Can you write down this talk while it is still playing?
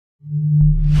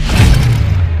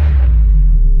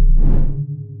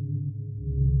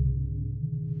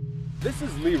This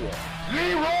is Leroy.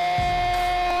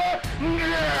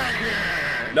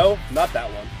 No, not that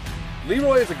one.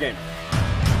 Leroy is a gamer.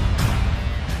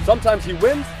 Sometimes he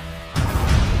wins.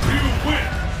 You win!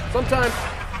 Sometimes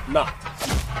not.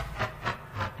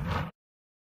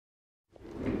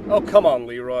 Oh, come on,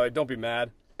 Leroy. Don't be mad.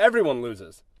 Everyone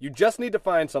loses. You just need to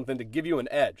find something to give you an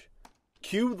edge.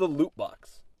 Cue the loot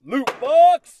box. Loot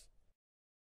box!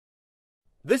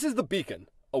 This is the Beacon,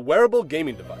 a wearable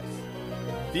gaming device.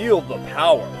 Feel the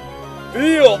power.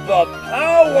 Feel the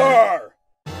power!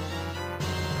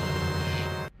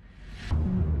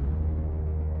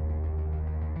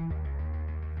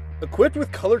 Equipped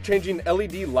with color-changing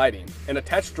LED lighting and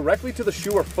attached directly to the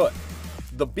shoe or foot,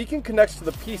 the Beacon connects to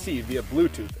the PC via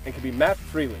Bluetooth and can be mapped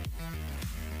freely.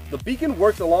 The Beacon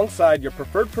works alongside your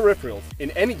preferred peripherals in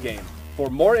any game for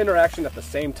more interaction at the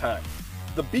same time.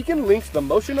 The Beacon links the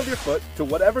motion of your foot to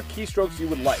whatever keystrokes you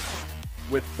would like.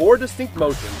 With 4 distinct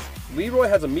motions, Leroy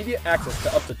has immediate access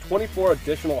to up to 24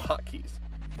 additional hotkeys.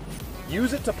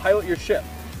 Use it to pilot your ship,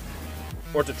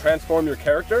 or to transform your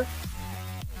character,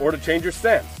 or to change your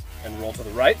stance and roll to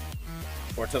the right,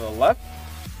 or to the left,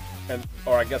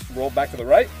 or I guess roll back to the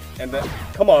right, and then,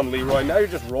 come on Leroy, now you're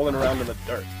just rolling around in the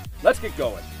dirt. Let's get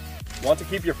going. Want to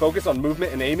keep your focus on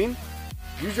movement and aiming?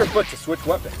 Use your foot to switch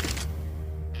weapons.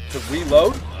 To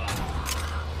reload,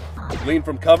 lean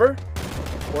from cover,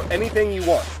 or anything you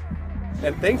want.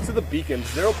 And thanks to the Beacon's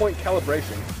 0-point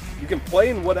calibration, you can play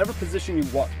in whatever position you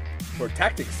want, for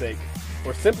tactics' sake,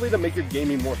 or simply to make your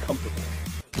gaming more comfortable.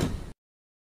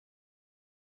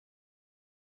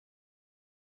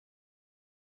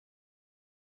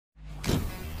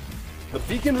 The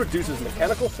Beacon reduces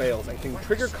mechanical fails and can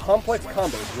trigger complex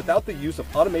combos without the use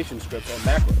of automation scripts or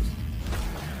macros.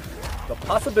 The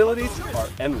possibilities are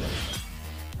endless.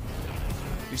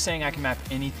 You're saying I can map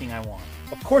anything I want?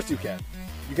 Of course you can.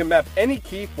 You can map any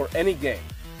key for any game.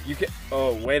 You can...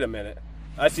 Oh, wait a minute.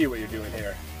 I see what you're doing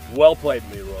here. Well played,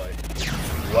 Leroy.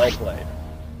 Well played.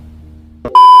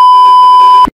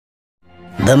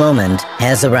 The moment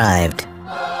has arrived.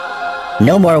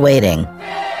 No more waiting.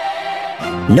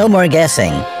 No more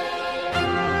guessing.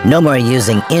 No more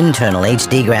using internal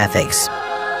HD graphics.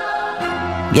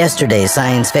 Yesterday's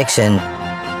science fiction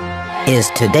is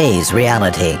today's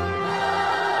reality.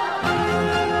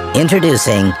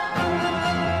 Introducing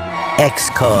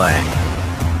X-Core.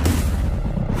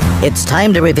 It's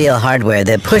time to reveal hardware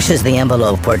that pushes the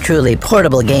envelope for truly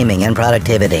portable gaming and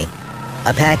productivity.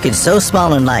 A package so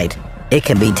small and light, it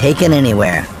can be taken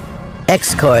anywhere.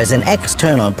 X-Core is an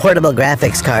external portable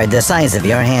graphics card the size of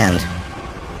your hand.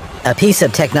 A piece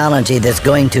of technology that's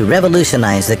going to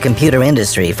revolutionize the computer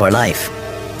industry for life.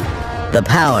 The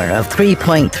power of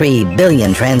 3.3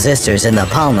 billion transistors in the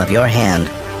palm of your hand.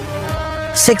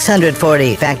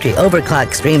 640 factory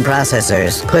overclock stream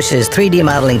processors pushes 3D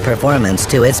modeling performance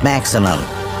to its maximum.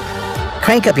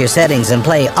 Crank up your settings and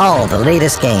play all the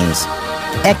latest games.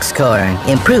 X-Core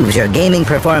improves your gaming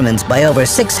performance by over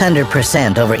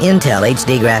 600% over Intel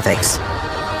HD graphics.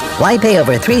 Why pay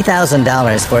over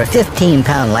 $3,000 for a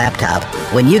 15-pound laptop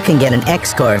when you can get an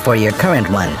X-Core for your current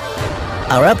one?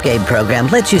 Our upgrade program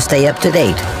lets you stay up to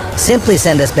date. Simply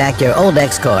send us back your old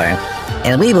X-Core,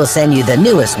 and we will send you the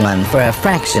newest one for a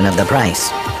fraction of the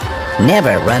price.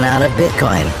 Never run out of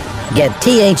Bitcoin. Get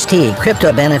THT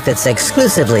crypto benefits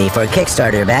exclusively for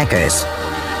Kickstarter backers.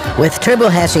 With turbo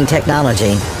hashing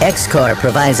technology, X-Core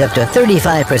provides up to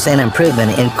 35%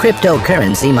 improvement in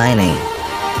cryptocurrency mining.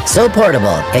 So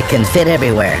portable, it can fit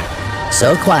everywhere.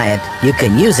 So quiet, you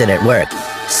can use it at work.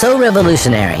 So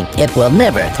revolutionary, it will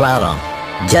never throttle.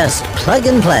 Just plug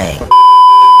and play.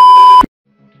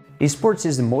 Esports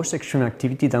is the most extreme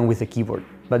activity done with a keyboard,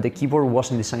 but the keyboard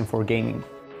wasn't designed for gaming.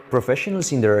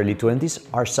 Professionals in their early 20s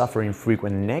are suffering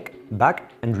frequent neck,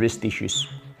 back, and wrist issues.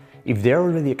 If they're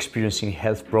already experiencing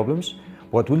health problems,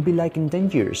 what will be like in 10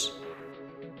 years?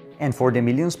 And for the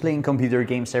millions playing computer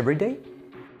games every day?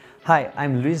 Hi,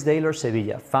 I'm Luis Daylor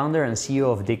Sevilla, founder and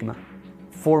CEO of Digma,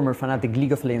 former Fnatic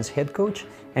League of Legends head coach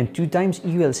and 2-time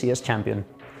ULCS champion.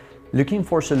 Looking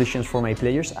for solutions for my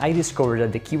players, I discovered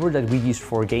that the keyboard that we use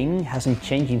for gaming hasn't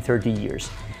changed in 30 years,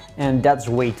 and that's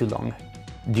way too long.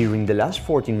 During the last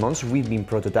 14 months, we've been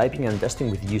prototyping and testing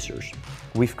with users.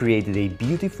 We've created a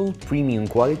beautiful, premium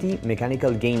quality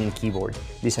mechanical gaming keyboard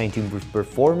designed to improve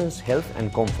performance, health,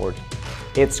 and comfort.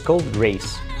 It's called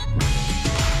Grace.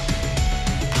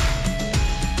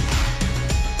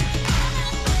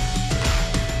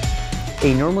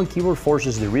 A normal keyboard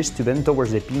forces the wrist to bend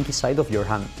towards the pinky side of your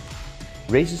hand.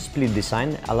 Race's split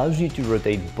design allows you to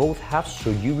rotate both halves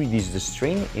so you reduce the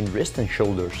strain in wrist and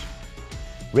shoulders.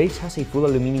 Race has a full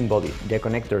aluminum body, the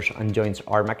connectors and joints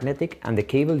are magnetic, and the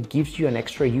cable gives you an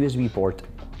extra USB port.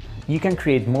 You can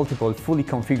create multiple fully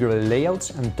configurable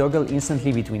layouts and toggle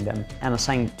instantly between them, and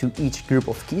assign to each group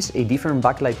of keys a different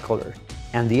backlight color.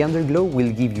 And the underglow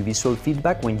will give you visual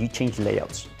feedback when you change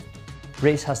layouts.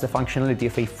 Race has the functionality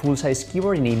of a full-size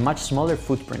keyboard in a much smaller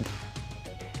footprint.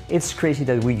 It's crazy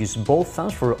that we use both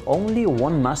thumbs for only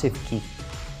one massive key.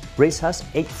 Race has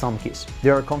 8 thumb keys. They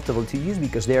are comfortable to use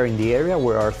because they are in the area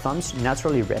where our thumbs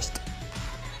naturally rest.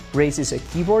 Race is a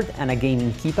keyboard and a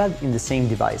gaming keypad in the same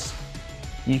device.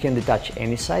 You can detach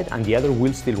any side and the other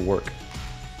will still work.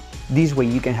 This way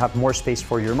you can have more space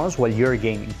for your mouse while you're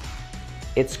gaming.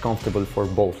 It's comfortable for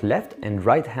both left and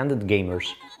right-handed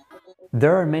gamers.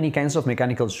 There are many kinds of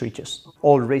mechanical switches.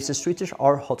 All Race's switches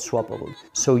are hot swappable,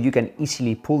 so you can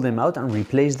easily pull them out and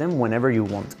replace them whenever you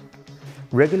want.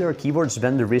 Regular keyboards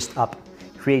bend the wrist up,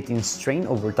 creating strain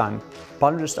over time.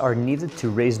 Palm rests are needed to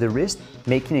raise the wrist,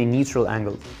 making a neutral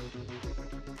angle.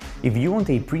 If you want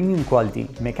a premium quality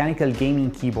mechanical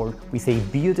gaming keyboard with a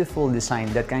beautiful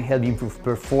design that can help improve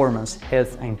performance,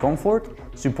 health and comfort,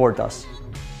 support us.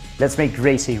 Let's make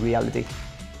Race a reality.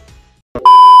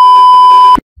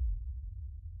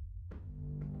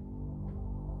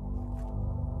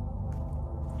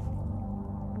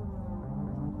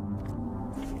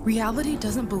 Reality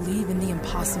doesn't believe in the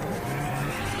impossible.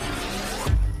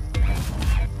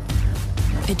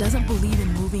 It doesn't believe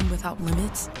in moving without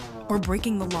limits or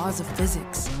breaking the laws of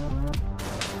physics.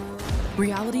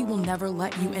 Reality will never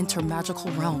let you enter magical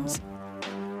realms.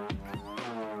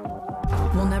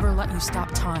 Will never let you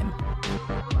stop time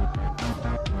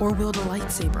or wield a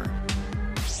lightsaber.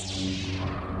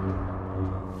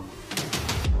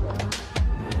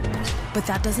 But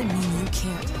that doesn't mean you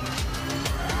can't.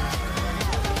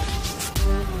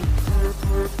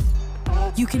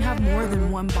 You can have more than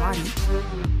one body.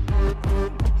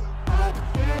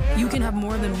 You can have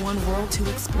more than one world to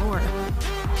explore.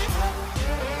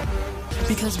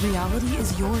 Because reality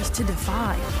is yours to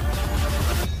defy.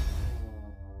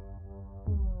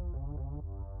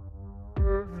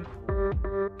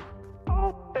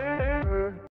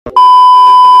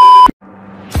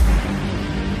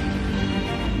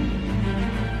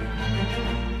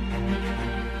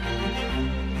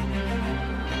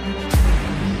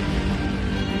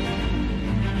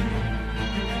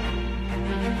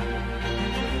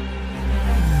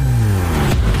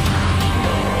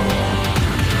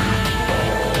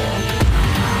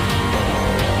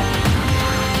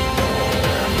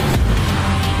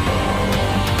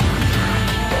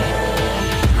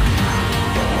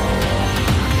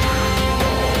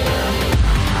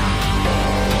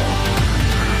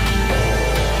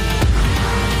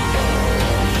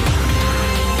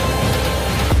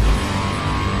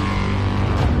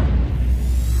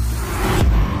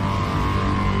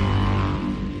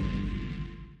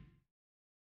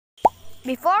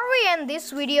 Before we end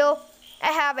this video,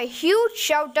 I have a huge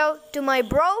shout out to my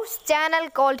bro's channel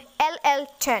called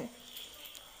LL10.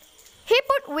 He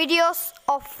put videos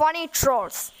of funny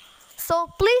trolls, so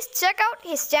please check out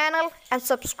his channel and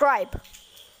subscribe.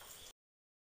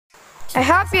 I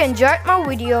hope you enjoyed my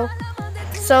video,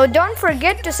 so don't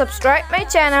forget to subscribe my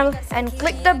channel and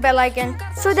click the bell icon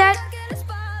so that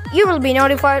you will be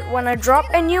notified when I drop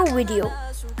a new video.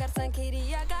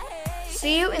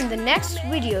 See you in the next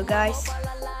video, guys.